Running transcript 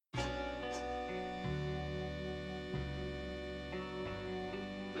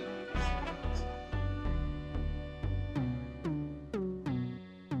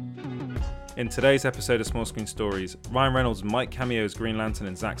In today's episode of Small Screen Stories, Ryan Reynolds might cameo as Green Lantern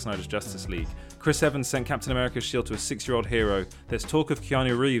in Zack Snyder's Justice League. Chris Evans sent Captain America's shield to a 6-year-old hero. There's talk of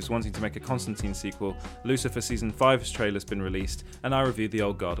Keanu Reeves wanting to make a Constantine sequel. Lucifer Season 5's trailer's been released. And I reviewed The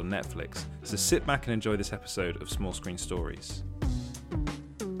Old Guard on Netflix. So sit back and enjoy this episode of Small Screen Stories.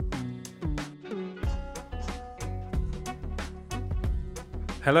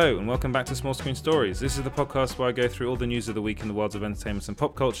 Hello and welcome back to Small Screen Stories. This is the podcast where I go through all the news of the week in the worlds of entertainment and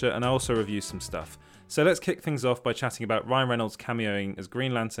pop culture, and I also review some stuff. So let's kick things off by chatting about Ryan Reynolds cameoing as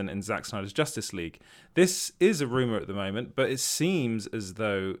Green Lantern in Zack Snyder's Justice League. This is a rumour at the moment, but it seems as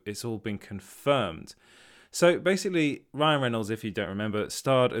though it's all been confirmed. So basically, Ryan Reynolds, if you don't remember,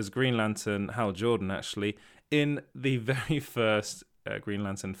 starred as Green Lantern, Hal Jordan actually, in the very first Green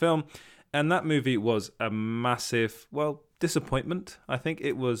Lantern film, and that movie was a massive, disappointment. I think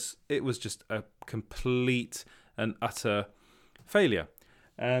it was just a complete and utter failure.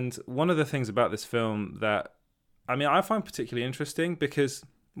 And one of the things about this film that I find particularly interesting, because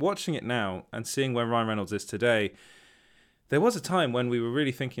watching it now and seeing where Ryan Reynolds is today, there was a time when we were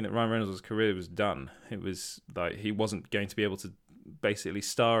really thinking that Ryan Reynolds' career was done. It was like he wasn't going to be able to basically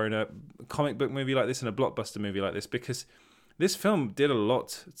star in a comic book movie like this, in a blockbuster movie like this, because this film did a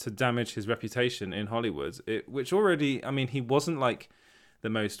lot to damage his reputation in Hollywood, which already, he wasn't like the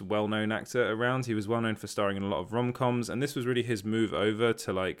most well-known actor around. He was well-known for starring in a lot of rom-coms, and this was really his move over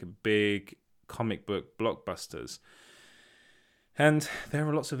to like big comic book blockbusters. And there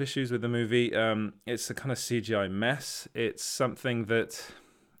are lots of issues with the movie. It's a kind of CGI mess. It's something that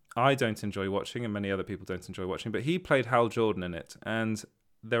I don't enjoy watching, and many other people don't enjoy watching, but he played Hal Jordan in it, and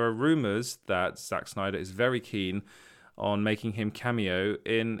there are rumors that Zack Snyder is very keen on making him cameo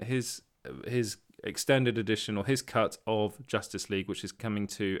in his extended edition, or his cut of Justice League, which is coming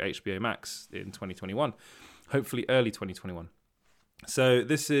to HBO Max in 2021, hopefully early 2021. So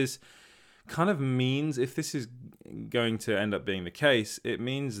this is kind of means, if this is going to end up being the case, it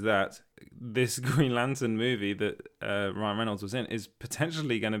means that this Green Lantern movie that Ryan Reynolds was in is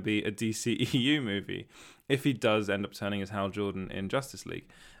potentially going to be a DCEU movie if he does end up turning as Hal Jordan in Justice League,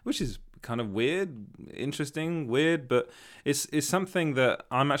 which is kind of weird, but it's something that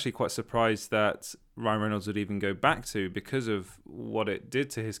I'm actually quite surprised that Ryan Reynolds would even go back to, because of what it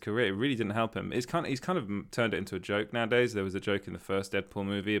did to his career. It really didn't help him. He's kind of turned it into a joke nowadays. There was a joke in the first Deadpool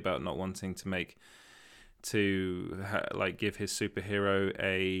movie about not wanting to give his superhero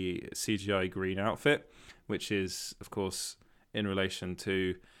a CGI green outfit, which is of course in relation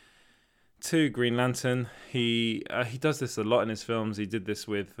to Green Lantern. He does this a lot in his films. He did this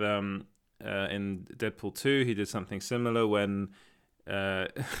with in Deadpool 2. He did something similar when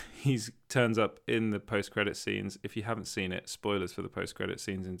he turns up in the post-credit scenes. If you haven't seen it, spoilers for the post-credit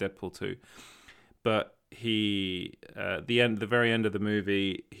scenes in Deadpool 2. But he, the very end of the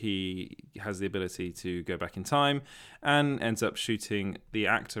movie, he has the ability to go back in time and ends up shooting the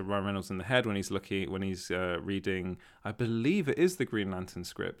actor Ryan Reynolds in the head when he's reading, I believe it is the Green Lantern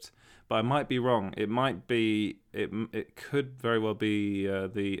script, but I might be wrong. It could very well be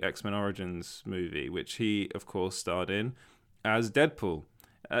the X-Men Origins movie, which he of course starred in as Deadpool.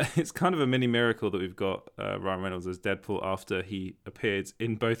 It's kind of a mini miracle that we've got Ryan Reynolds as Deadpool after he appeared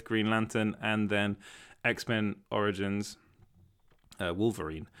in both Green Lantern and then X-Men Origins.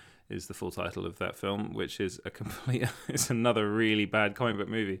 Wolverine is the full title of that film, which is it's another really bad comic book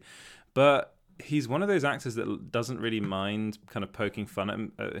movie. But he's one of those actors that doesn't really mind kind of poking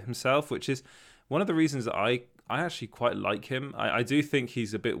fun at himself, which is one of the reasons that I actually quite like him. I do think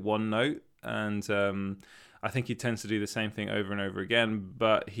he's a bit one note, and I think he tends to do the same thing over and over again,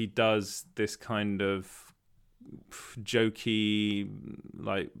 but he does this kind of jokey,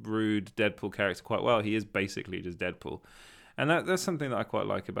 like rude Deadpool character quite well. He is basically just Deadpool. And that's something that I quite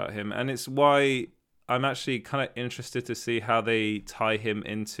like about him. And it's why I'm actually kind of interested to see how they tie him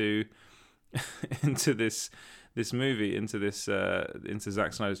into this movie, into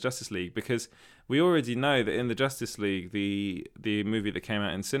Zack Snyder's Justice League, because we already know that in the Justice League, the movie that came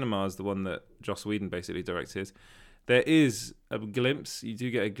out in cinemas, the one that Joss Whedon basically directed, there is a glimpse. You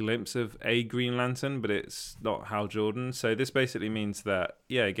do get a glimpse of a Green Lantern, but it's not Hal Jordan. So this basically means that,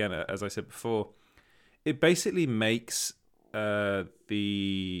 again, as I said before, it basically makes the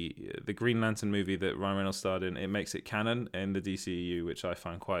Green Lantern movie that Ryan Reynolds starred in, it makes it canon in the DCEU, which I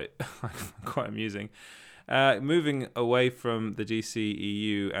find quite amusing. Moving away from the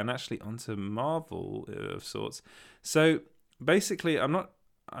DCEU and actually onto Marvel of sorts. So basically,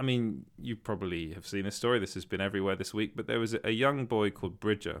 you probably have seen this story. This has been everywhere this week, but there was a young boy called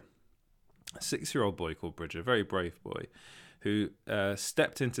Bridger, a 6-year-old boy called Bridger, a very brave boy, who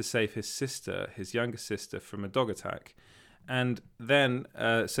stepped in to save his younger sister, from a dog attack. And then,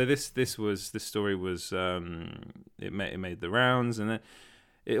 so this story was it made the rounds, and then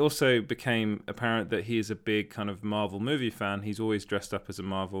it also became apparent that he is a big kind of Marvel movie fan. He's always dressed up as a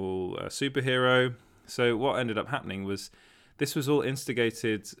Marvel superhero. So what ended up happening was this was all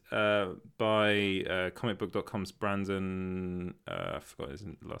instigated by comicbook.com's Brandon. I forgot his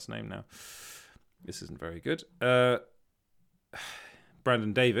last name now. This isn't very good.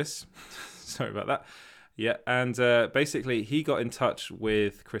 Brandon Davis. Sorry about that. Yeah, and basically he got in touch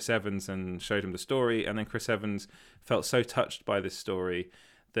with Chris Evans and showed him the story, and then Chris Evans felt so touched by this story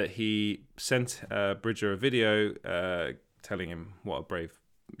that he sent Bridger a video telling him what a brave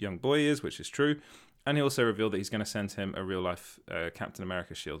young boy he is, which is true. And he also revealed that he's going to send him a real-life Captain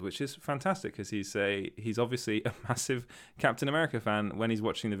America shield, which is fantastic because he's obviously a massive Captain America fan. When he's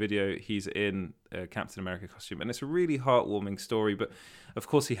watching the video, he's in a Captain America costume, and it's a really heartwarming story. But of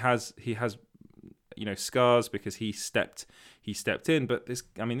course, he has scars because he stepped in. But this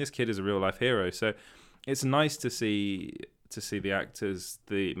kid is a real-life hero, so it's nice to see the actors,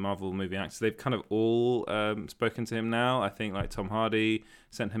 the Marvel movie actors. They've kind of all spoken to him now. I think like Tom Hardy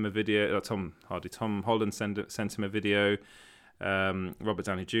sent him a video. Tom Holland sent him a video. Robert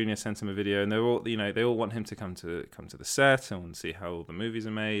Downey Jr. sent him a video, and they're all they all want him to come to the set and see how all the movies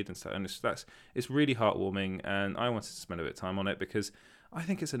are made and stuff. And it's really heartwarming, and I wanted to spend a bit of time on it because I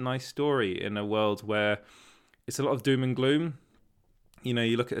think it's a nice story in a world where it's a lot of doom and gloom. You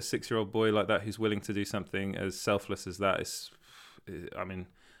look at a 6-year-old boy like that who's willing to do something as selfless as that.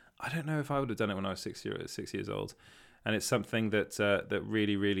 I don't know if I would have done it when I was 6 years old. And it's something that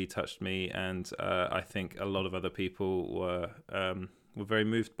really, really touched me. And I think a lot of other people were very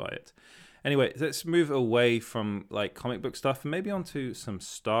moved by it. Anyway, let's move away from like comic book stuff and maybe onto some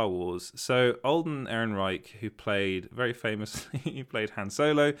Star Wars. So Alden Ehrenreich, who played very famously, he played Han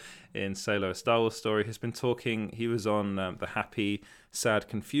Solo in Solo: A Star Wars Story, has been talking. He was on the Happy, Sad,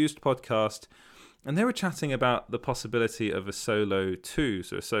 Confused podcast, and they were chatting about the possibility of a Solo 2,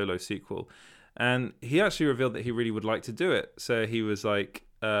 so a Solo sequel. And he actually revealed that he really would like to do it. So he was like,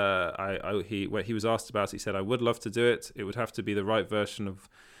 when he was asked about it, he said, "I would love to do it. It would have to be the right version of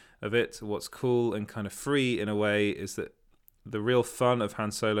it." What's cool and kind of free in a way is that the real fun of Han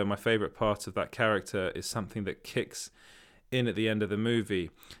Solo, my favorite part of that character, is something that kicks in at the end of the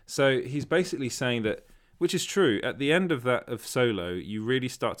movie. So he's basically saying that, which is true, at the end of Solo, you really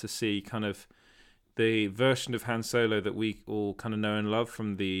start to see kind of the version of Han Solo that we all kind of know and love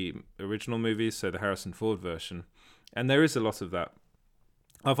from the original movies, so the Harrison Ford version. And there is a lot of that.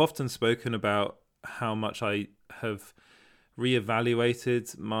 I've often spoken about how much I have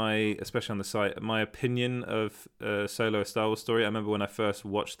reevaluated especially on the site, my opinion of Solo: A Star Wars Story. I remember when I first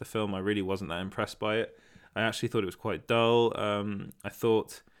watched the film, I really wasn't that impressed by it. I actually thought it was quite dull. I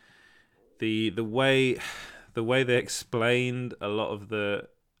thought the way they explained a lot of the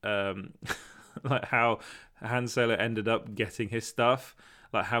like how Han Solo ended up getting his stuff,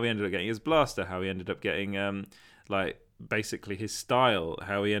 like how he ended up getting his blaster, how he ended up getting basically his style,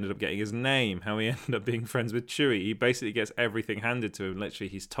 how he ended up getting his name, how he ended up being friends with Chewie. He basically gets everything handed to him. Literally,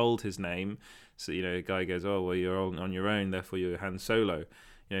 he's told his name. So, the guy goes, "Oh, well, you're on your own, therefore you're Han Solo."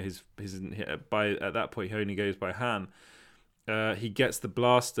 At that point, he only goes by Han. He gets the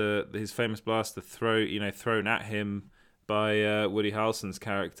blaster, his famous blaster, thrown at him by Woody Harrelson's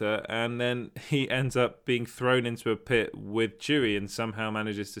character, and then he ends up being thrown into a pit with Chewie and somehow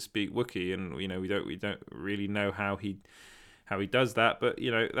manages to speak Wookiee. And we don't really know how he does that, but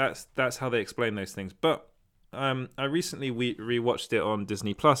that's how they explain those things. But I recently rewatched it on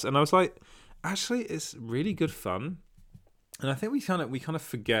Disney Plus, and I was like, actually, it's really good fun. And I think we kind of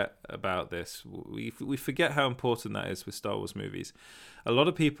forget about this. We forget how important that is with Star Wars movies. A lot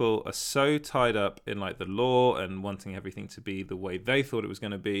of people are so tied up in like the lore and wanting everything to be the way they thought it was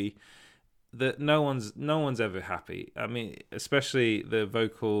going to be that no one's ever happy. I mean, especially the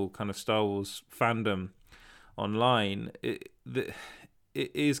vocal kind of Star Wars fandom online. It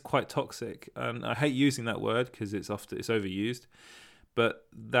is quite toxic, and I hate using that word because it's overused. But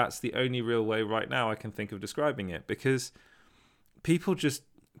that's the only real way right now I can think of describing it, because people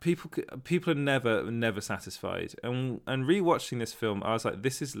are never satisfied. And rewatching this film, I was like,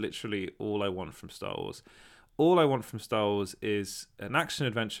 this is literally all I want from Star Wars. All I want from Star Wars is an action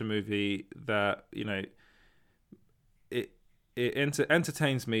adventure movie that it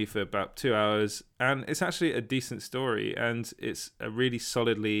entertains me for about 2 hours, and it's actually a decent story, and it's a really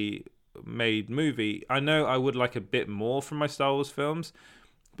solidly made movie. I know I would like a bit more from my Star Wars films,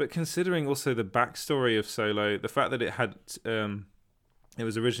 but considering also the backstory of Solo, the fact that it had it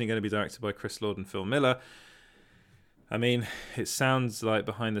was originally going to be directed by Chris Lord and Phil Miller, I mean, it sounds like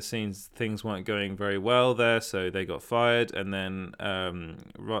behind the scenes things weren't going very well there, so they got fired, and then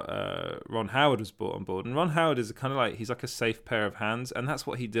Ron Howard was brought on board. And Ron Howard is kind of like, he's like a safe pair of hands, and that's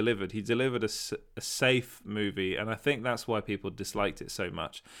what he delivered. He delivered a safe movie, and I think that's why people disliked it so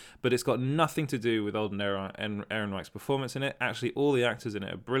much. But it's got nothing to do with Alden Ehrenreich's performance in it. Actually, all the actors in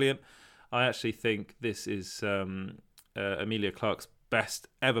it are brilliant. I actually think this is Emilia Clarke's best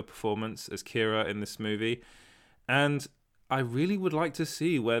ever performance as Kira in this movie. And I really would like to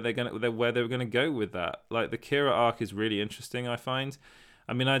see where they're gonna go with that. Like, the Kira arc is really interesting, I find.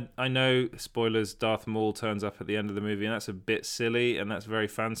 I mean, I know, spoilers, Darth Maul turns up at the end of the movie, and that's a bit silly and that's very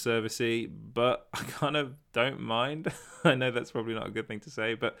fan servicey, but I kind of don't mind. I know that's probably not a good thing to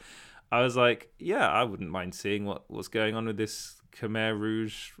say, but I was like, yeah, I wouldn't mind seeing what's going on with this Khmer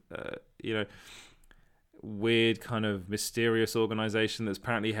Rouge, weird kind of mysterious organization that's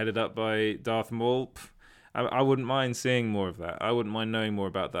apparently headed up by Darth Maul. I wouldn't mind seeing more of that. I wouldn't mind knowing more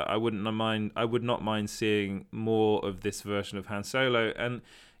about that. I would not mind seeing more of this version of Han Solo. And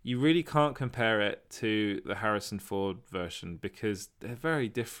you really can't compare it to the Harrison Ford version because they're very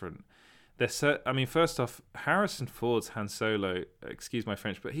different. First off, Harrison Ford's Han Solo, excuse my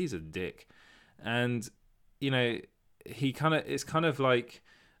French, but he's a dick. And, it's kind of like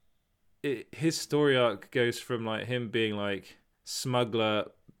his story arc goes from like him being like smuggler,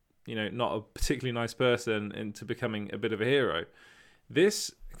 not a particularly nice person, into becoming a bit of a hero.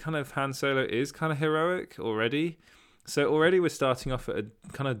 This kind of Han Solo is kind of heroic already. So already we're starting off at a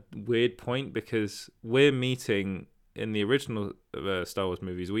kind of weird point because we're meeting, in the original Star Wars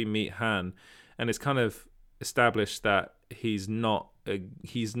movies, we meet Han, and it's kind of established that he's not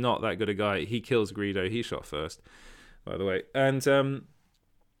that good a guy. He kills Greedo. He shot first, by the way. And,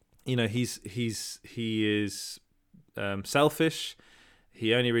 he is selfish.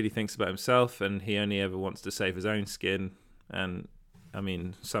 He only really thinks about himself, and he only ever wants to save his own skin, and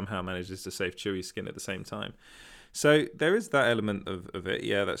somehow manages to save Chewie's skin at the same time. So there is that element of it.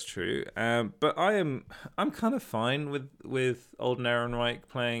 Yeah, that's true. But I'm kind of fine with Alden Ehrenreich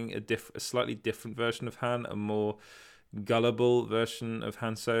playing a slightly different version of Han, a more gullible version of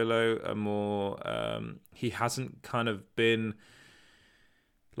Han Solo, a more he hasn't kind of been.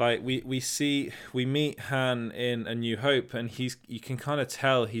 Like we meet Han in A New Hope, and you can kind of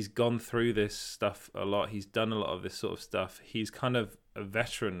tell he's gone through this stuff a lot. He's done a lot of this sort of stuff. He's kind of a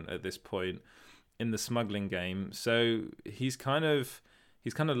veteran at this point in the smuggling game, so he's kind of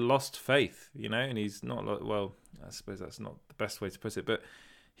lost faith, and he's not, well, I suppose that's not the best way to put it, but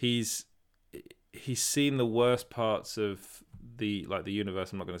he's seen the worst parts of the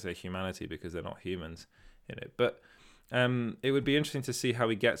universe. I'm not going to say humanity because they're not humans in it, but it would be interesting to see how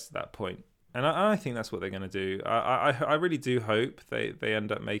he gets to that point, and I think that's what they're going to do. I really do hope they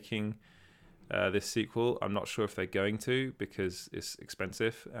end up making this sequel. I'm not sure if they're going to because it's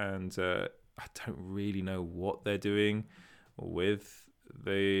expensive, and I don't really know what they're doing with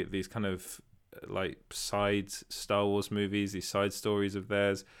these kind of like side Star Wars movies, these side stories of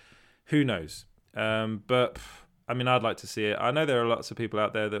theirs. Who knows? But I'd like to see it. I know there are lots of people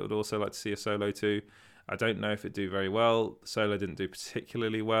out there that would also like to see a Solo 2. I don't know if it'd do very well. Solo didn't do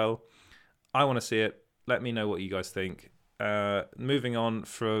particularly well. I want to see it. Let me know what you guys think. Moving on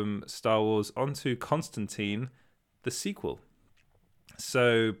from Star Wars onto Constantine, the sequel.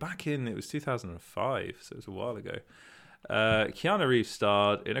 So it was 2005, so it was a while ago. Keanu Reeves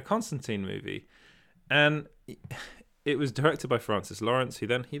starred in a Constantine movie, and it was directed by Francis Lawrence. He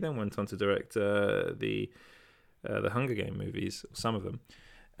then went on to direct the Hunger Game movies, some of them,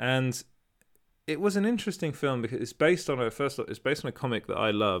 and it was an interesting film because it's based on a comic that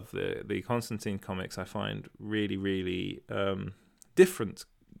I love. The Constantine comics I find really, really different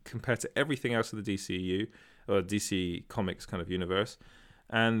compared to everything else of the DCU or DC Comics kind of universe.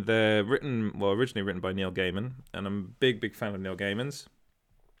 And they're originally written by Neil Gaiman, and I'm a big fan of Neil Gaiman's.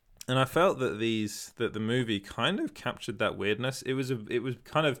 And I felt that the movie kind of captured that weirdness. It was a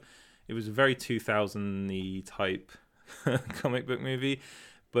very 2000-y type comic book movie,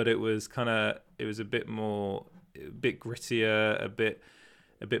 but it was a bit grittier, a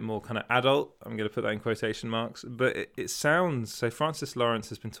bit more kind of adult. I'm going to put that in quotation marks. But it sounds, so Francis Lawrence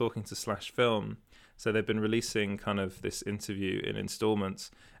has been talking to Slash Film, so they've been releasing kind of this interview in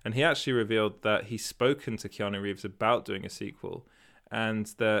installments, and he actually revealed that he's spoken to Keanu Reeves about doing a sequel, and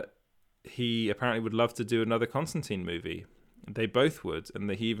that he apparently would love to do another Constantine movie. They both would,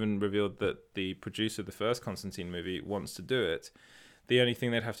 and he even revealed that the producer of the first Constantine movie wants to do it. The only thing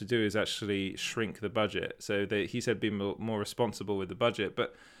they'd have to do is actually shrink the budget. So he said be more responsible with the budget.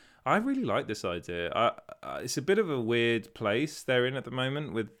 But I really like this idea. It's a bit of a weird place they're in at the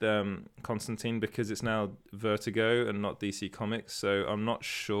moment with Constantine, because it's now Vertigo and not DC Comics. So I'm not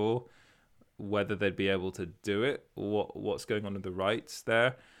sure whether they'd be able to do it, or what's going on with the rights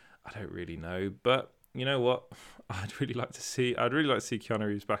there. I don't really know, but you know what? I'd really like to see Keanu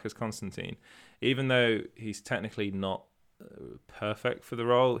Reeves back as Constantine, even though he's technically not perfect for the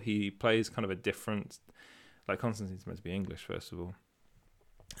role. He plays kind of a different, like Constantine's meant to be English first of all,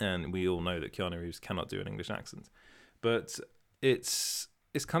 and we all know that Keanu Reeves cannot do an English accent, but it's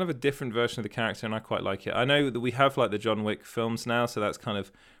kind of a different version of the character, and I quite like it. I know that we have like the John Wick films now, so that's kind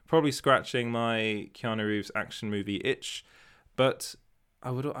of probably scratching my Keanu Reeves action movie itch, but I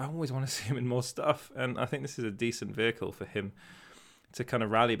always want to see him in more stuff, and I think this is a decent vehicle for him to kind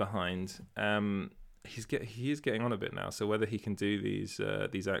of rally behind. He is getting on a bit now, so whether he can do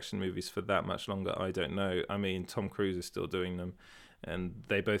these action movies for that much longer, I don't know. I mean, Tom Cruise is still doing them, and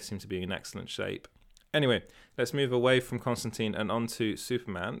they both seem to be in excellent shape. Anyway, let's move away from Constantine and on to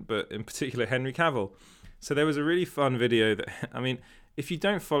Superman, but in particular Henry Cavill. So there was a really fun video that, I mean, if you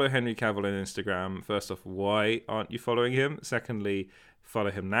don't follow Henry Cavill on Instagram, first off, why aren't you following him? Secondly,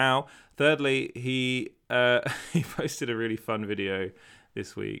 follow him now. Thirdly, he he posted a really fun video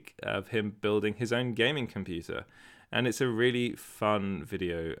this week of him building his own gaming computer. And it's a really fun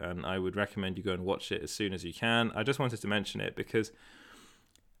video, and I would recommend you go and watch it as soon as you can. I just wanted to mention it because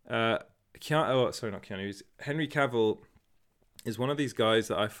Henry Cavill is one of these guys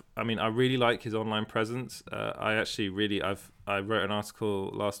that I really like his online presence. I wrote an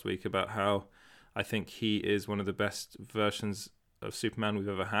article last week about how I think he is one of the best versions of Superman we've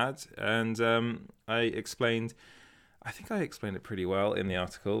ever had, and I think I explained it pretty well in the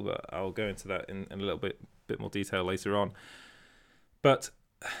article, but I'll go into that in a little bit more detail later on. But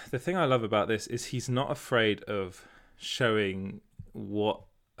the thing I love about this is he's not afraid of showing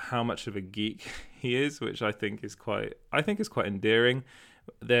how much of a geek he is, which I think is quite endearing.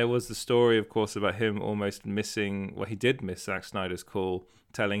 There was the story, of course, about him almost missing. Well, he did miss Zack Snyder's call,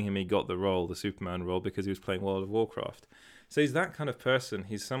 telling him he got the Superman role, because he was playing World of Warcraft. So he's that kind of person.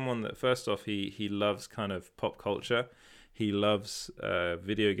 He's someone that, first off, he loves kind of pop culture. He loves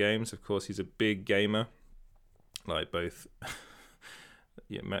video games. Of course, he's a big gamer, like both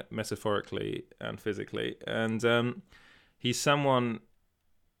metaphorically and physically. And he's someone.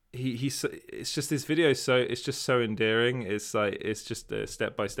 It's just this video. It's just so endearing. It's just a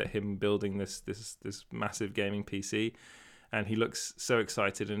step by step him building this massive gaming PC, and he looks so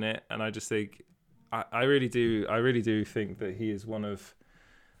excited in it. And I just think. I really do think that he is one of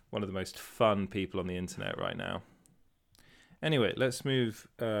the most fun people on the internet right now. Anyway, let's move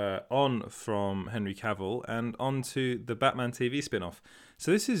on from Henry Cavill and on to the Batman TV spin-off.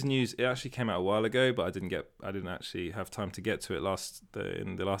 So this is news. It actually came out a while ago, but I didn't actually have time to get to it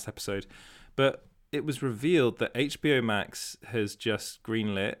in the last episode. But it was revealed that HBO Max has just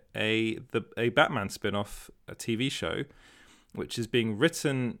greenlit a Batman spin-off, a TV show, which is being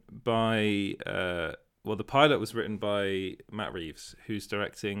written by, the pilot was written by Matt Reeves, who's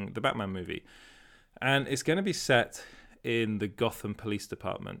directing the Batman movie. And it's going to be set in the Gotham Police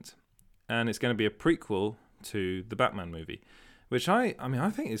Department. And it's going to be a prequel to the Batman movie, which I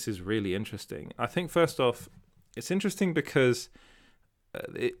think this is really interesting. I think, first off, it's interesting because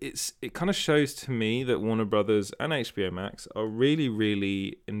it kind of shows to me that Warner Brothers and HBO Max are really,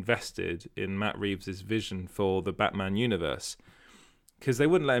 really invested in Matt Reeves' vision for the Batman universe, because they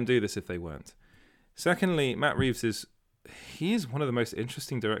wouldn't let him do this if they weren't. Secondly, Matt Reeves is one of the most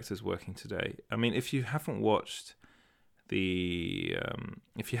interesting directors working today. I mean, if you haven't watched his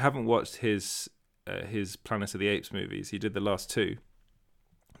Planet of the Apes movies, he did the last two.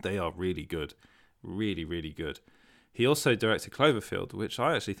 They are really good, really, really good. He also directed Cloverfield, which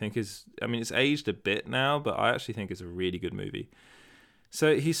I actually think it's aged a bit now, but I actually think it's a really good movie.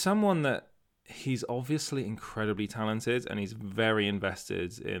 So he's someone that he's obviously incredibly talented, and he's very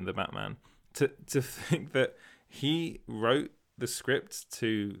invested in the Batman. To think that he wrote the script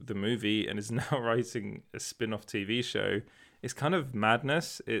to the movie and is now writing a spin-off TV show is kind of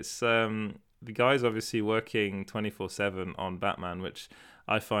madness. It's the guy's obviously working 24/7 on Batman, which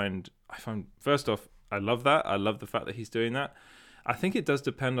I find first off, I love that. I love the fact that he's doing that. I think it does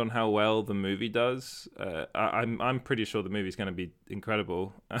depend on how well the movie does. I'm pretty sure the movie's going to be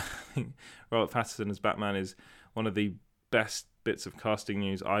incredible. I think Robert Pattinson as Batman is one of the best bits of casting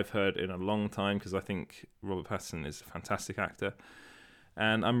news I've heard in a long time, because I think Robert Pattinson is a fantastic actor.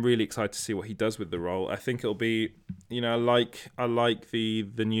 and I'm really excited to see what he does with the role. I think it'll be, I like the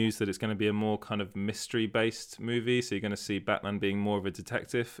news that it's going to be a more kind of mystery based movie. So you're going to see Batman being more of a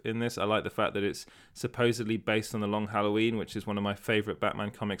detective in this. I like the fact that it's supposedly based on The Long Halloween, which is one of my favorite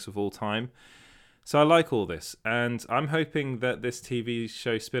Batman comics of all time. So I like all this, and I'm hoping that this TV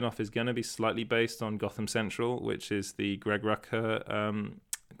show spin-off is going to be slightly based on Gotham Central, which is the Greg Rucka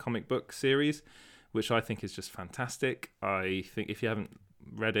comic book series, which I think is just fantastic. I think if you haven't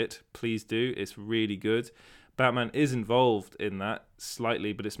read it, please do. It's really good. Batman is involved in that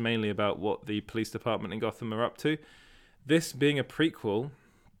slightly, but it's mainly about what the police department in Gotham are up to. This being a prequel,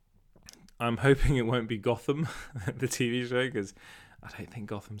 I'm hoping it won't be Gotham, the TV show, because I don't think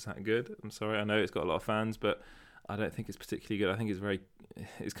Gotham's that good. I'm sorry. I know it's got a lot of fans, but I don't think it's particularly good. I think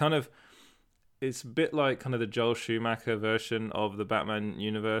it's a bit like kind of the Joel Schumacher version of the Batman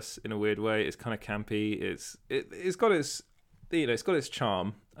universe in a weird way. It's kind of campy. It's got its, it's got its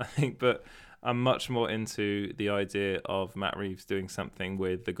charm, I think, but I'm much more into the idea of Matt Reeves doing something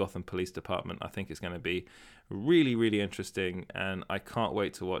with the Gotham Police Department. I think it's going to be really, really interesting, and I can't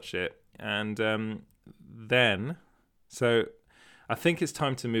wait to watch it. And so I think it's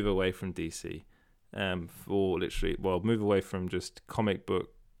time to move away from DC, move away from just comic book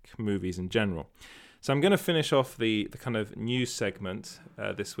movies in general. So I'm going to finish off the kind of news segment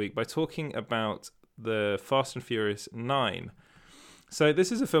this week by talking about the Fast and Furious 9. So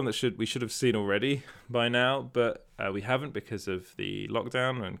this is a film that we should have seen already by now, but we haven't because of the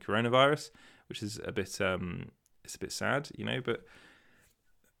lockdown and coronavirus, which is a bit it's a bit sad, but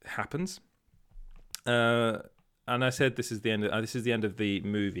it happens. And I said this is the end. This is the end of the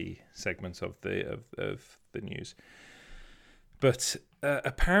movie segment of the news. But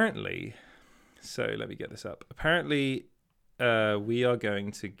apparently, so let me get this up. Apparently, we are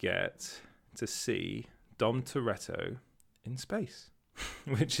going to get to see Dom Toretto in space,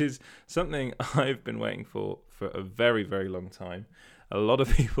 which is something I've been waiting for a very, very long time. A lot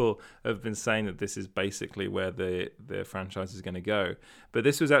of people have been saying that this is basically where the franchise is going to go. But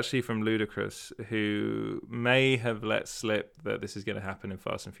this was actually from Ludacris, who may have let slip that this is going to happen in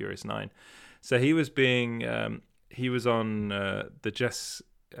Fast and Furious 9. So he was on the Jess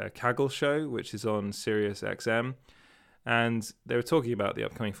Cagle show, which is on Sirius XM. And they were talking about the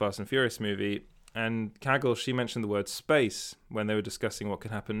upcoming Fast and Furious movie. And Cagle, she mentioned the word space when they were discussing what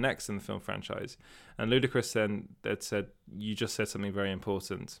could happen next in the film franchise. And Ludacris then said, "You just said something very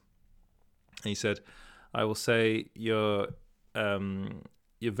important." And he said, "I will say you're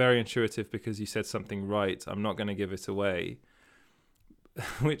very intuitive because you said something right. I'm not going to give it away."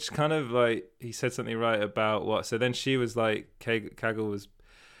 Which kind of like, he said something right about what? So then she was like, Cagle was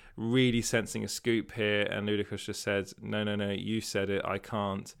really sensing a scoop here. And Ludacris just said, no, you said it. I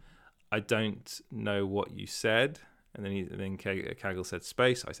can't. I don't know what you said. And then Cagle said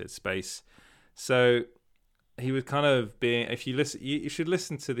space. I said space. So he was kind of being, if you listen, you should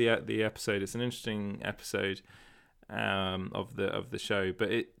listen to the episode. It's an interesting episode of the show.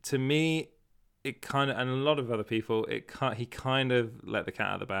 But to me, it kind of, and a lot of other people, he kind of let the cat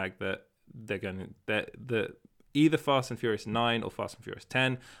out of the bag that that either Fast and Furious 9 or Fast and Furious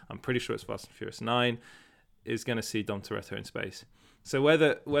 10, I'm pretty sure it's Fast and Furious 9, is going to see Dom Toretto in space. So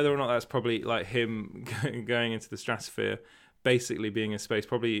whether or not that's probably like him going into the stratosphere, basically being in space,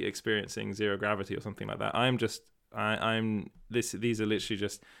 probably experiencing zero gravity or something like that. These are literally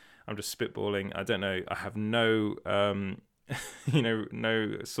just, I'm just spitballing. I don't know. I have no,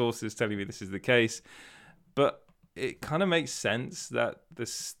 no sources telling me this is the case, but it kind of makes sense that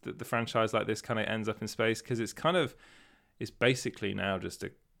the franchise like this kind of ends up in space, because it's basically now just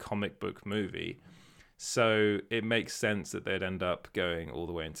a comic book movie. So it makes sense that they'd end up going all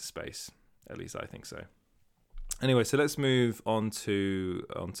the way into space. At least I think so. Anyway, so let's move on to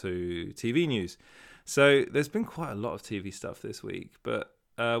TV news. So there's been quite a lot of TV stuff this week, but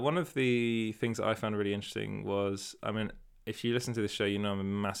one of the things that I found really interesting was, if you listen to this show, you know I'm a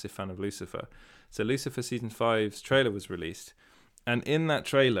massive fan of Lucifer. So Lucifer Season 5's trailer was released. And in that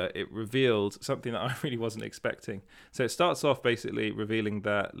trailer, it revealed something that I really wasn't expecting. So it starts off basically revealing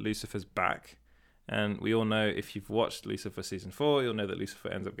that Lucifer's back. And we all know, if you've watched Lucifer Season 4, you'll know that Lucifer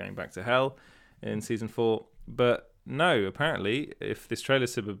ends up going back to hell in Season 4. But no, apparently, if this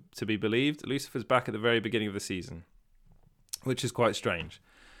trailer's to be believed, Lucifer's back at the very beginning of the season, which is quite strange.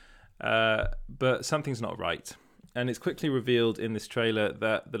 But something's not right. And it's quickly revealed in this trailer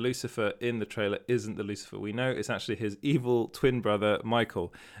that the Lucifer in the trailer isn't the Lucifer we know. It's actually his evil twin brother,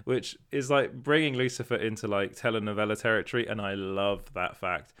 Michael, which is like bringing Lucifer into like telenovela territory. And I love that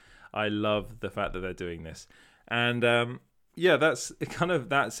fact. I love the fact that they're doing this. And yeah, that's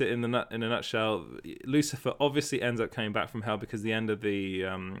it in in a nutshell. Lucifer obviously ends up coming back from hell because the end of the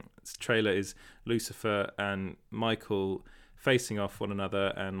trailer is Lucifer and Michael facing off one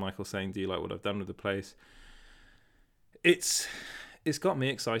another, and Michael saying, "Do you like what I've done with the place?" It's got me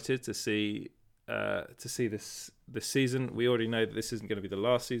excited to see this season. We already know that this isn't going to be the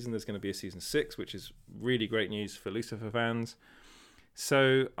last season. There's going to be a season 6, which is really great news for Lucifer fans.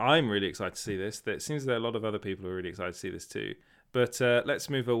 So I'm really excited to see this. It seems that a lot of other people are really excited to see this too. But let's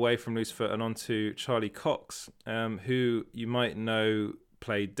move away from Lucifer and on to Charlie Cox, who you might know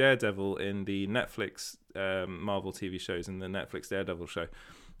played Daredevil in the Netflix Marvel TV shows and the Netflix Daredevil show.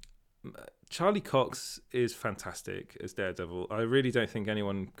 Charlie Cox is fantastic as Daredevil. I really don't think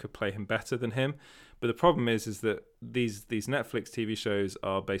anyone could play him better than him. But the problem is that these Netflix TV shows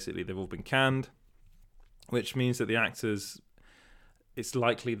are basically, they've all been canned, which means that the actors, it's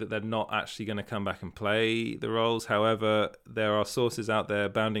likely that they're not actually going to come back and play the roles. However, there are sources out there,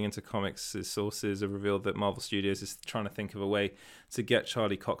 Bounding Into Comics' sources have revealed that Marvel Studios is trying to think of a way to get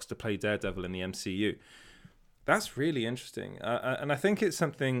Charlie Cox to play Daredevil in the MCU. That's really interesting. And I think it's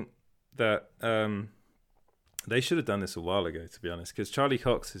something that they should have done this a while ago, to be honest, because Charlie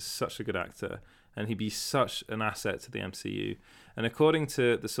Cox is such a good actor and he'd be such an asset to the MCU. And according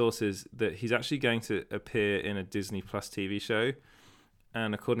to the sources, that he's actually going to appear in a Disney Plus TV show.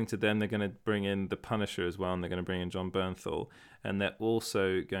 And according to them, they're going to bring in the Punisher as well, and they're going to bring in Jon Bernthal. And they're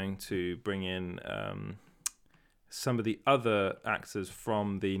also going to bring in some of the other actors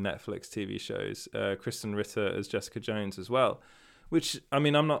from the Netflix TV shows, Kristen Ritter as Jessica Jones as well. Which, I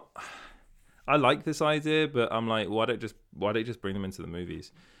mean, I like this idea, but I'm like, why don't you just bring them into the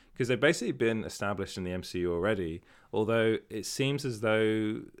movies? Because they've basically been established in the MCU already. Although it seems as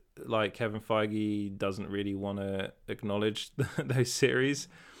though like Kevin Feige doesn't really want to acknowledge those series,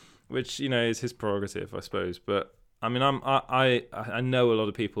 which, you know, is his prerogative, I suppose. But I mean, I know a lot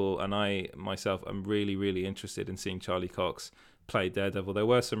of people, and I myself am really, really interested in seeing Charlie Cox play Daredevil. There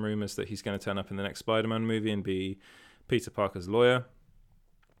were some rumors that he's going to turn up in the next Spider-Man movie and be Peter Parker's lawyer.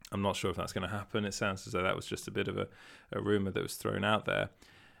 I'm not sure if that's going to happen. It sounds as though that was just a bit of a rumor that was thrown out there.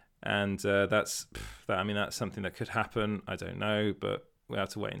 And that's something that could happen. I don't know, but we'll have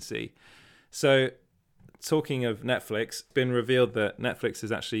to wait and see. So, talking of Netflix, it's been revealed that Netflix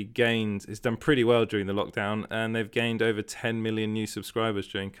has done pretty well during the lockdown, and they've gained over 10 million new subscribers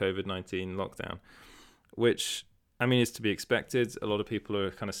during COVID-19 lockdown, which, I mean, is to be expected. A lot of people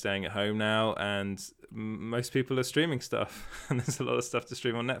are kind of staying at home now, and most people are streaming stuff, and there's a lot of stuff to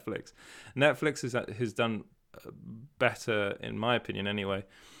stream on Netflix. Netflix has done better, in my opinion anyway,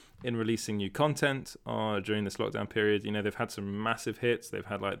 in releasing new content during this lockdown period. You know, they've had some massive hits. They've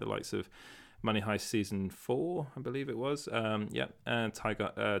had like the likes of Money Heist season 4, I believe it was. And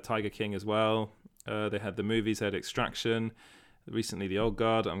Tiger King as well. They had the movies. They had Extraction. Recently, The Old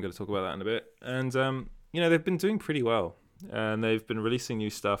Guard. I'm going to talk about that in a bit. And you know, they've been doing pretty well. And they've been releasing new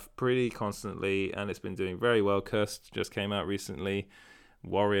stuff pretty constantly, and it's been doing very well. Cursed just came out recently.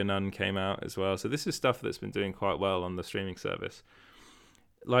 Warrior Nun came out as well. So this is stuff that's been doing quite well on the streaming service.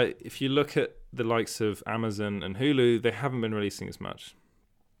 Like, if you look at the likes of Amazon and Hulu, they haven't been releasing as much.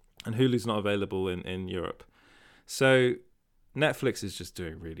 And Hulu's not available in Europe. So Netflix is just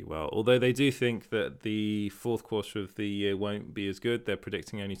doing really well. Although they do think that the fourth quarter of the year won't be as good. They're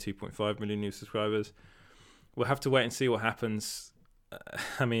predicting only 2.5 million new subscribers. We'll have to wait and see what happens.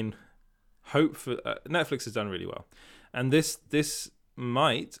 I mean, Netflix has done really well. And this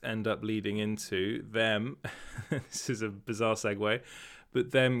might end up leading into them, this is a bizarre segue,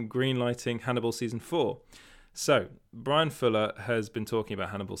 but them greenlighting Hannibal Season 4. So, Brian Fuller has been talking about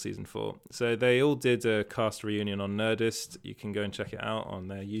Hannibal Season 4. So they all did a cast reunion on Nerdist. You can go and check it out on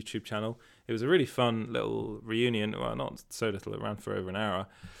their YouTube channel. It was a really fun little reunion. Well, not so little, it ran for over an hour.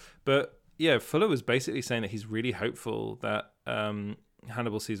 But yeah, Fuller was basically saying that he's really hopeful that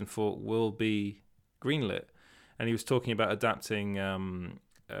Hannibal Season 4 will be greenlit. And he was talking about adapting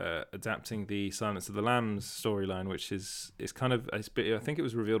the Silence of the Lambs storyline, which is kind of, I think it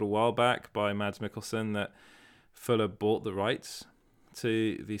was revealed a while back by Mads Mikkelsen that Fuller bought the rights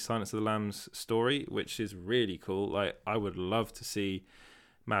to the Silence of the Lambs story, which is really cool. Like, I would love to see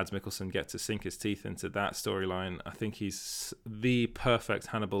Mads Mikkelsen get to sink his teeth into that storyline. I think he's the perfect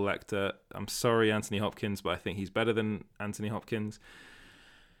Hannibal Lecter. I'm sorry, Anthony Hopkins, but I think he's better than Anthony Hopkins.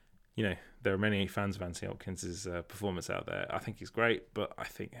 You know, there are many fans of Anthony Hopkins' performance out there. I think he's great, but I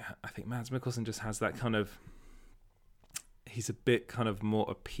think Mads Mikkelsen just has that kind of... He's a bit kind of more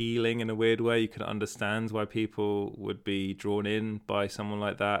appealing in a weird way. You can understand why people would be drawn in by someone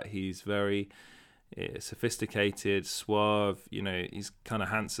like that. He's very sophisticated, suave. You know, he's kind of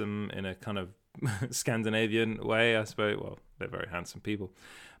handsome in a kind of Scandinavian way, I suppose. Well, they're very handsome people,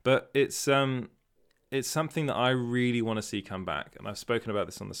 but it's something that I really want to see come back. And I've spoken about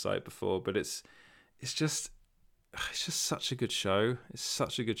this on the site before, but it's just such a good show. It's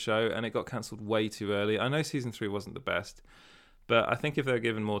such a good show, and it got cancelled way too early. I know season 3 wasn't the best, but I think if they were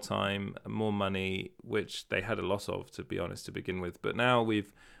given more time, more money, which they had a lot of, to be honest, to begin with, but now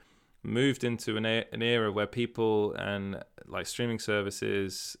we've moved into an era where people and like streaming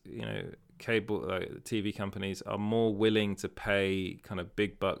services, cable TV companies are more willing to pay kind of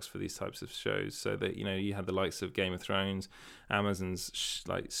big bucks for these types of shows. So that you have the likes of Game of Thrones, Amazon's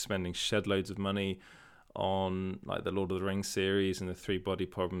spending shed loads of money on like the Lord of the Rings series and the Three Body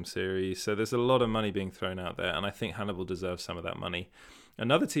Problem series. So there's a lot of money being thrown out there, and I think Hannibal deserves some of that money.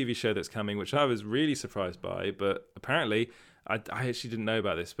 Another TV show that's coming, which I was really surprised by, but apparently I actually didn't know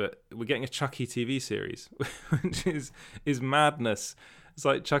about this, but we're getting a Chucky TV series, which is madness. It's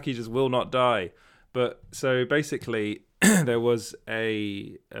like Chucky just will not die. But so basically there was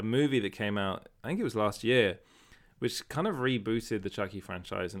a movie that came out, I think it was last year, which kind of rebooted the Chucky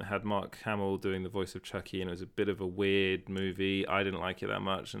franchise, and it had Mark Hamill doing the voice of Chucky, and it was a bit of a weird movie. I didn't like it that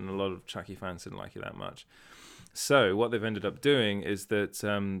much, and a lot of Chucky fans didn't like it that much. So what they've ended up doing is that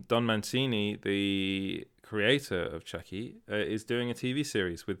Don Mancini, the creator of Chucky, is doing a TV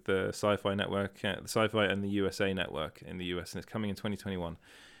series with the Sci-Fi Network, the Sci-Fi and the USA Network in the US, and it's coming in 2021.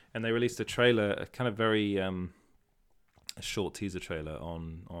 And they released a trailer, a kind of very a short teaser trailer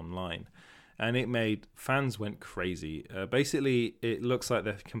online. And it made fans went crazy. Basically, it looks like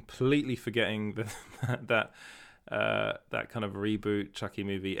they're completely forgetting that kind of reboot Chucky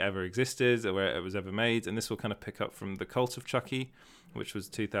movie ever existed or where it was ever made. And this will kind of pick up from The Cult of Chucky, which was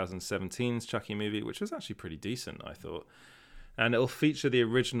 2017's Chucky movie, which was actually pretty decent, I thought. And it'll feature the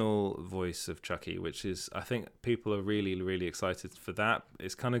original voice of Chucky, which is, I think people are really, really excited for that.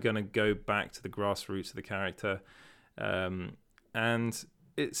 It's kind of going to go back to the grassroots of the character. And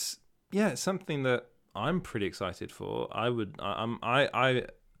it's something that I'm pretty excited for. I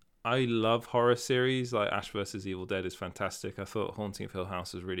love horror series, like Ash vs. Evil Dead is fantastic. I thought Haunting of Hill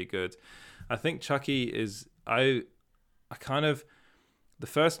House was really good. I think Chucky is, the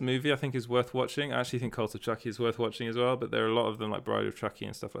first movie I think is worth watching. I actually think Cult of Chucky is worth watching as well, but there are a lot of them like Bride of Chucky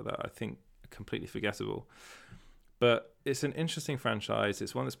and stuff like that I think are completely forgettable. But it's an interesting franchise.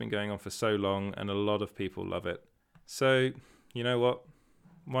 It's one that's been going on for so long, and a lot of people love it. So, you know what?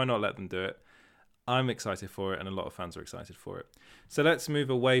 Why not let them do it? I'm excited for it, and a lot of fans are excited for it. So let's move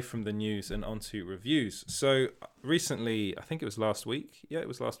away from the news and onto reviews. So recently, I think it was last week. Yeah, it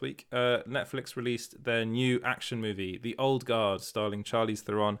was last week. Netflix released their new action movie, The Old Guard, starring Charlize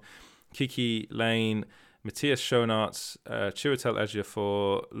Theron, Kiki Lane, Matthias Schoenaerts, Chiwetel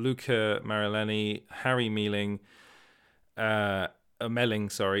Ejiofor, Luca Marileni, Harry Melling,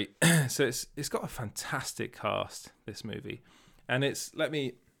 sorry. So it's got a fantastic cast, this movie. And let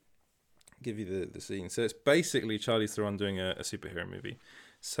me give you the scene. So it's basically Charlize Theron doing a superhero movie.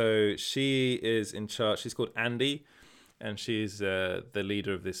 So she is in charge. She's called Andy, and she's the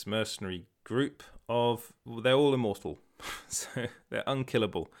leader of this mercenary group they're all immortal. So they're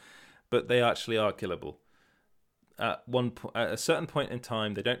unkillable, but they actually are killable. At a certain point in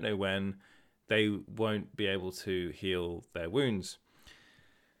time, they don't know when, they won't be able to heal their wounds.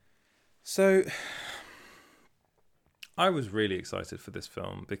 So I was really excited for this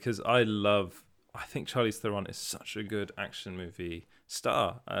film because I think Charlize Theron is such a good action movie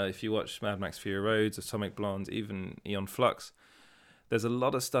star. If you watch Mad Max Fury Road, Atomic Blonde, even Aeon Flux, there's a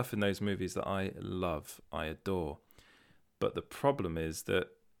lot of stuff in those movies that I love, I adore. But the problem is that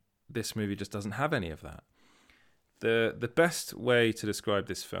this movie just doesn't have any of that. The best way to describe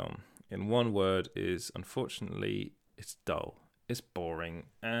this film in one word is, unfortunately, it's dull. It's boring.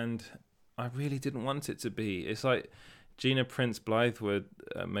 And I really didn't want it to be. It's like Gina Prince Bythewood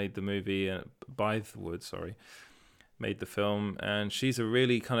made the movie, made the film, and she's a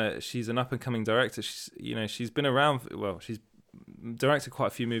really she's an up-and-coming director. She's been around, she's directed quite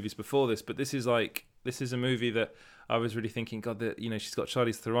a few movies before this, but this is a movie that I was really thinking, God, that she's got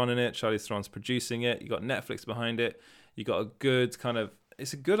Charlize Theron in it. Charlize Theron's producing it. You got Netflix behind it. You got a good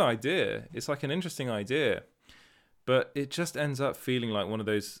it's a good idea. It's like an interesting idea. But it just ends up feeling like one of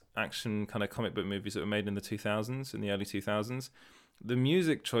those action kind of comic book movies that were made in the 2000s, in the early 2000s. The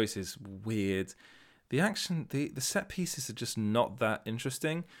music choice is weird. The action, the set pieces are just not that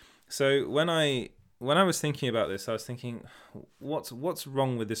interesting. So when I was thinking about this, I was thinking, what's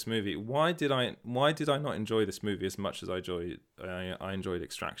wrong with this movie? Why did I not enjoy this movie as much as I enjoyed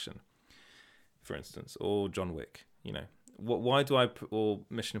Extraction, for instance, or John Wick? Why do I, or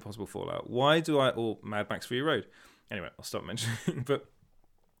Mission Impossible Fallout? Or Mad Max Fury Road? Anyway, I'll stop mentioning. But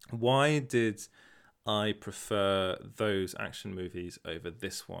Why did I prefer those action movies over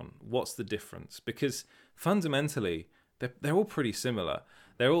this one? What's the difference? Because fundamentally, they're all pretty similar.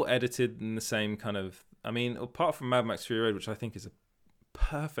 They're all edited in the same kind of. I mean, apart from Mad Max Fury Road, which I think is a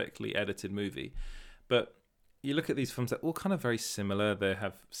perfectly edited movie, but you look at these films, they're all kind of very similar. They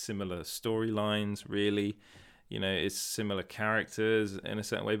have similar storylines, really. You know, it's similar characters in a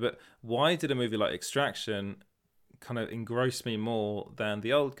certain way. But why did a movie like Extraction kind of engross me more than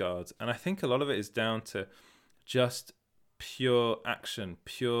the old guard? And I think a lot of it is down to just pure action,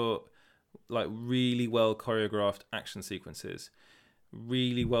 pure, like really well choreographed action sequences,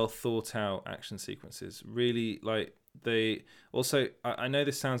 really well thought out action sequences, really like they also, I know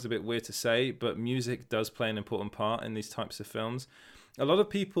this sounds a bit weird to say, but music does play an important part in these types of films. A lot of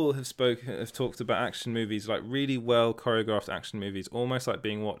people have talked about action movies, like really well choreographed action movies, almost like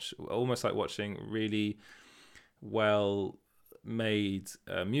watching really well made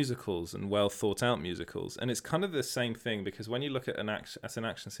musicals and well thought out musicals. And it's kind of the same thing, because when you look at an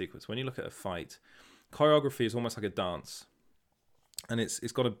action sequence, when you look at a fight, choreography is almost like a dance, and it's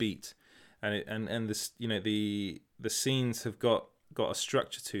got a beat, and this, you know, the scenes have got a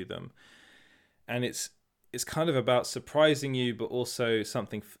structure to them, and it's kind of about surprising you, but also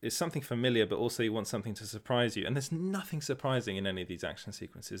something familiar, but also you want something to surprise you. And there's nothing surprising in any of these action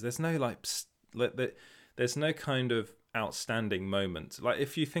sequences. There's no there's no kind of outstanding moment. Like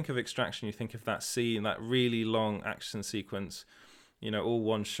if you think of Extraction, you think of that scene, that really long action sequence, you know, all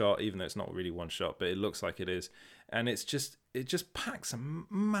one shot, even though it's not really one shot, but it looks like it is. And it just packs a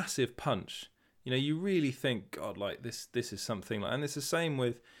massive punch. You know, you really think, God, like this is something like, and it's the same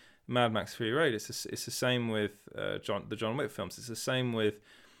with Mad Max Fury Road. It's the same with the John Wick films. It's the same with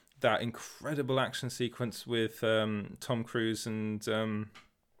that incredible action sequence with Tom Cruise and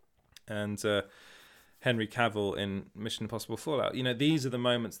Henry Cavill in Mission Impossible Fallout. You know, these are the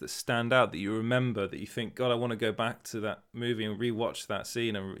moments that stand out, that you remember, that you think, God, I want to go back to that movie and rewatch that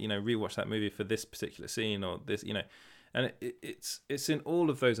scene, and, you know, rewatch that movie for this particular scene, or this, you know. And it's in all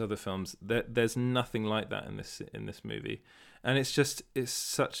of those other films. There's nothing like that in this movie, and it's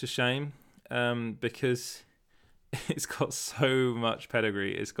such a shame, because it's got so much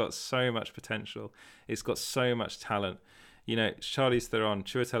pedigree, it's got so much potential, it's got so much talent. You know, Charlize Theron,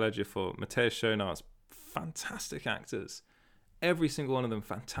 Chiwetel Ejiofor, Matthias Schoenaerts, fantastic actors. Every single one of them,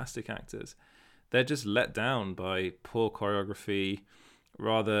 fantastic actors. They're just let down by poor choreography,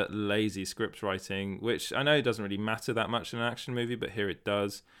 rather lazy script writing, which I know doesn't really matter that much in an action movie, but here it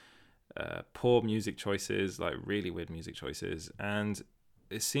does. Poor music choices, like really weird music choices. And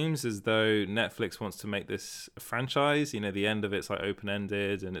it seems as though Netflix wants to make this a franchise. You know, the end of it's like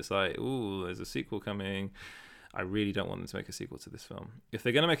open-ended, and it's like, ooh, there's a sequel coming. I really don't want them to make a sequel to this film. If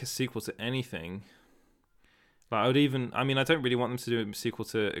they're going to make a sequel to anything, like I don't really want them to do a sequel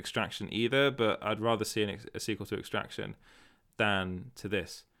to Extraction either, but I'd rather see a sequel to Extraction than to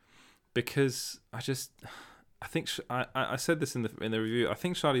this, because I think I said this in the review. I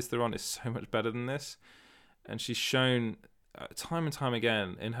think Charlize Theron is so much better than this, and she's shown time and time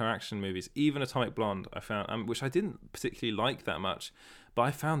again in her action movies. Even Atomic Blonde, I found, which I didn't particularly like that much, but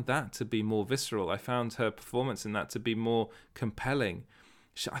I found that to be more visceral. I found her performance in that to be more compelling.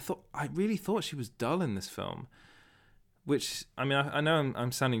 I really thought she was dull in this film, which, I mean, I know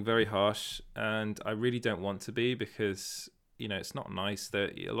I'm sounding very harsh, and I really don't want to be, because, you know, it's not nice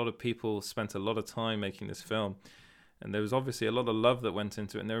that a lot of people spent a lot of time making this film, and there was obviously a lot of love that went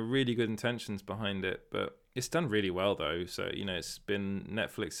into it, and there were really good intentions behind it, but it's done really well though. So, you know, it's been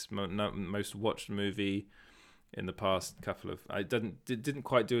Netflix's most watched movie in the past couple of. It didn't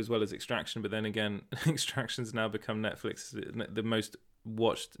quite do as well as Extraction, but then again, Extraction's now become the most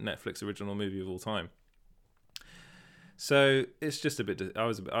watched Netflix original movie of all time. So it's just a bit. I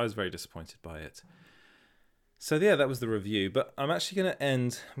was very disappointed by it. So yeah, that was the review. But I'm actually going to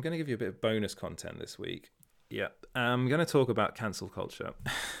end. I'm going to give you a bit of bonus content this week. Yeah, I'm going to talk about cancel culture.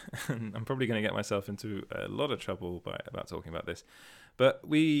 I'm probably going to get myself into a lot of trouble about talking about this. But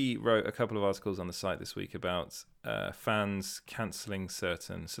we wrote a couple of articles on the site this week about fans cancelling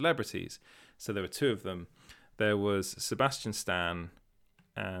certain celebrities. So there were two of them. There was Sebastian Stan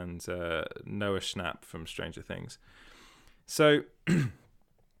and Noah Schnapp from Stranger Things. So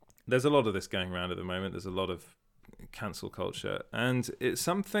there's a lot of this going around at the moment. There's a lot of cancel culture, and it's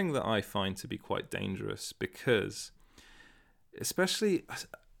something that I find to be quite dangerous, because especially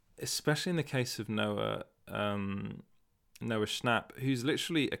in the case of Noah Schnapp, who's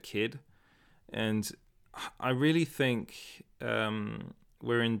literally a kid, and I really think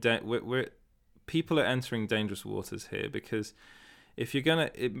people are entering dangerous waters here, because if you're gonna,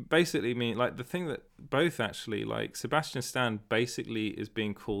 it basically mean like the thing that both actually like Sebastian Stan basically is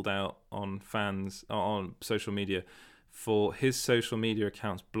being called out on fans on social media for his social media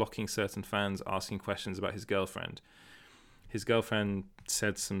accounts blocking certain fans asking questions about his girlfriend. His girlfriend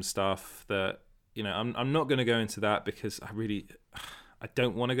said some stuff that, you know, I'm not going to go into that because I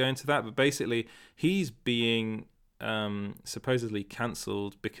don't want to go into that. But basically, he's being supposedly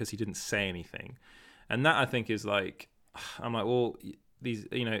cancelled because he didn't say anything, and that I think is like, I'm like, well, these,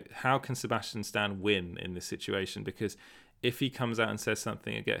 you know, how can Sebastian Stan win in this situation? Because if he comes out and says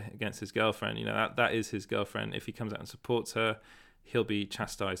something against his girlfriend, you know, that is his girlfriend. If he comes out and supports her, he'll be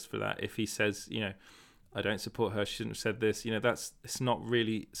chastised for that. If he says, you know, I don't support her, she shouldn't have said this, you know, it's not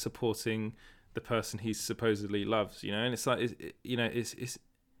really supporting the person he supposedly loves, you know. And it's like, you know,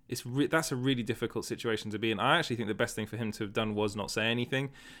 that's a really difficult situation to be in. I actually think the best thing for him to have done was not say anything,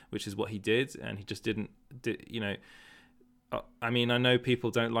 which is what he did, and he just didn't, you know. I mean, I know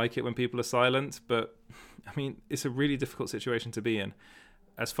people don't like it when people are silent, but I mean, it's a really difficult situation to be in.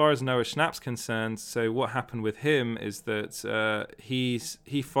 As far as Noah Schnapp's concerned, so what happened with him is that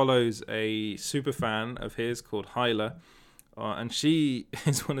he follows a super fan of his called Hyla, and she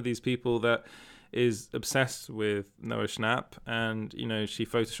is one of these people that is obsessed with Noah Schnapp, and you know, she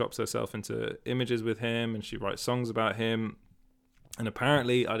photoshops herself into images with him, and she writes songs about him. And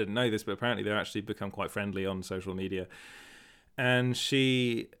apparently, I didn't know this, but apparently they've actually become quite friendly on social media. And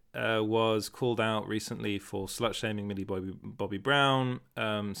she was called out recently for slut-shaming Millie Bobby Brown,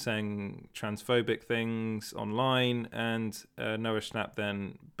 saying transphobic things online, and Noah Schnapp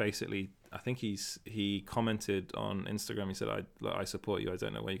then basically, I think he commented on Instagram, he said, I support you, I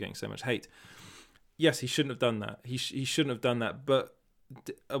don't know why you're getting so much hate. Yes, he shouldn't have done that. He shouldn't have done that, but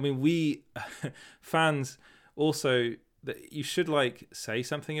I mean, we fans also, that you should like say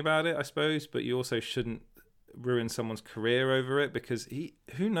something about it, I suppose, but you also shouldn't ruin someone's career over it, because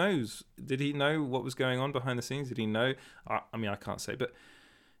who knows, did he know what was going on behind the scenes? Did he know? I mean, I can't say, but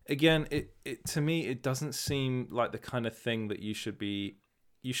again, it to me, it doesn't seem like the kind of thing that you should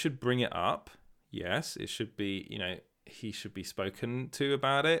bring it up. Yes, it should be, you know, he should be spoken to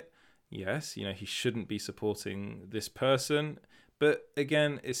about it. Yes, you know, he shouldn't be supporting this person, but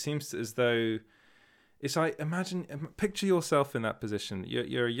again, it seems as though it's like, picture yourself in that position.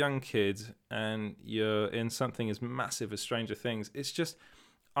 You're a young kid and you're in something as massive as Stranger Things. It's just,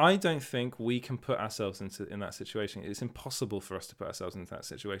 I don't think we can put ourselves in that situation. It's impossible for us to put ourselves into that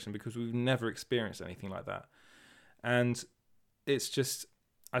situation because we've never experienced anything like that. And it's just,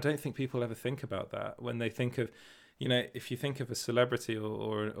 I don't think people ever think about that when they think of, you know, if you think of a celebrity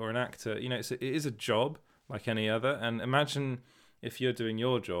or an actor, you know, it is a job like any other. And imagine if you're doing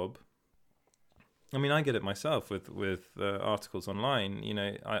your job. I mean, I get it myself with articles online. You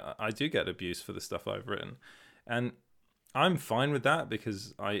know, I do get abuse for the stuff I've written, and I'm fine with that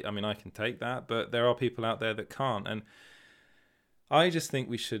because I mean, I can take that. But there are people out there that can't, and I just think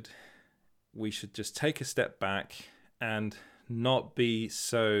we should just take a step back and not be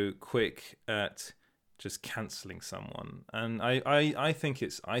so quick at just cancelling someone. And I think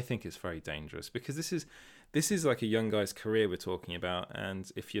it's very dangerous, because this is like a young guy's career we're talking about, and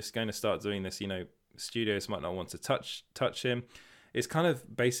if you're going to start doing this, you know, studios might not want to touch him. It's kind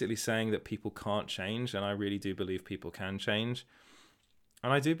of basically saying that people can't change, and I really do believe people can change,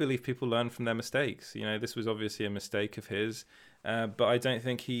 and I do believe people learn from their mistakes. You know, this was obviously a mistake of his, but I don't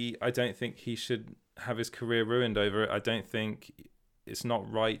think he should have his career ruined over it. I don't think it's not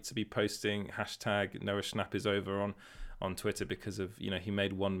right to be posting hashtag Noah Schnapp is over on Twitter because of, you know, he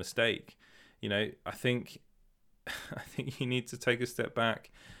made one mistake. You know, I think you need to take a step back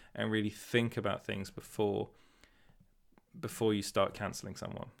and really think about things before you start cancelling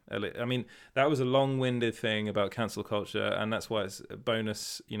someone. I mean, that was a long-winded thing about cancel culture, and that's why it's a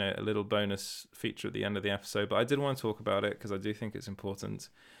bonus, you know, a little bonus feature at the end of the episode. But I did want to talk about it because I do think it's important.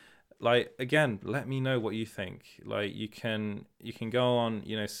 Like, again, let me know what you think. Like, you can go on,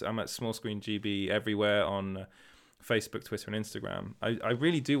 you know, I'm at Small Screen GB everywhere on Facebook, Twitter, and Instagram. I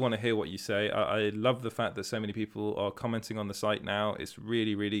really do want to hear what you say. I love the fact that so many people are commenting on the site now. It's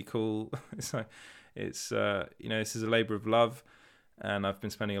really, really cool. It's you know, this is a labor of love, and I've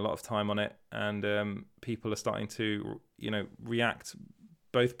been spending a lot of time on it, and people are starting to, you know, react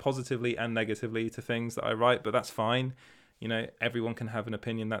both positively and negatively to things that I write, but that's fine. You know, everyone can have an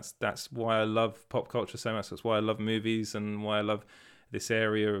opinion. That's why I love pop culture so much. That's why I love movies and why I love this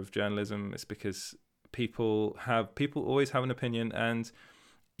area of journalism. It's because people always have an opinion, and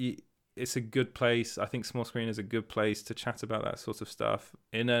it's a good place. I think Small Screen is a good place to chat about that sort of stuff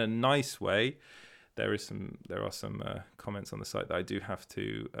in a nice way. There are some comments on the site that I do have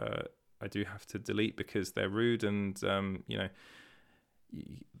to delete because they're rude, and you know,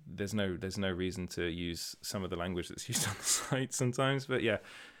 there's no reason to use some of the language that's used on the site sometimes. But yeah,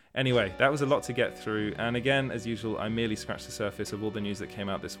 anyway, that was a lot to get through. And again, as usual, I merely scratched the surface of all the news that came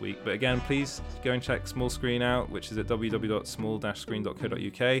out this week. But again, please go and check Small Screen out, which is at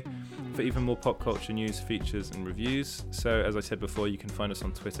www.small-screen.co.uk for even more pop culture news, features and reviews. So as I said before, you can find us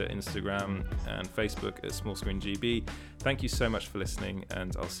on Twitter, Instagram and Facebook at Small Screen GB. Thank you so much for listening,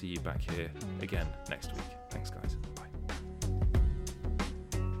 and I'll see you back here again next week. Thanks, guys.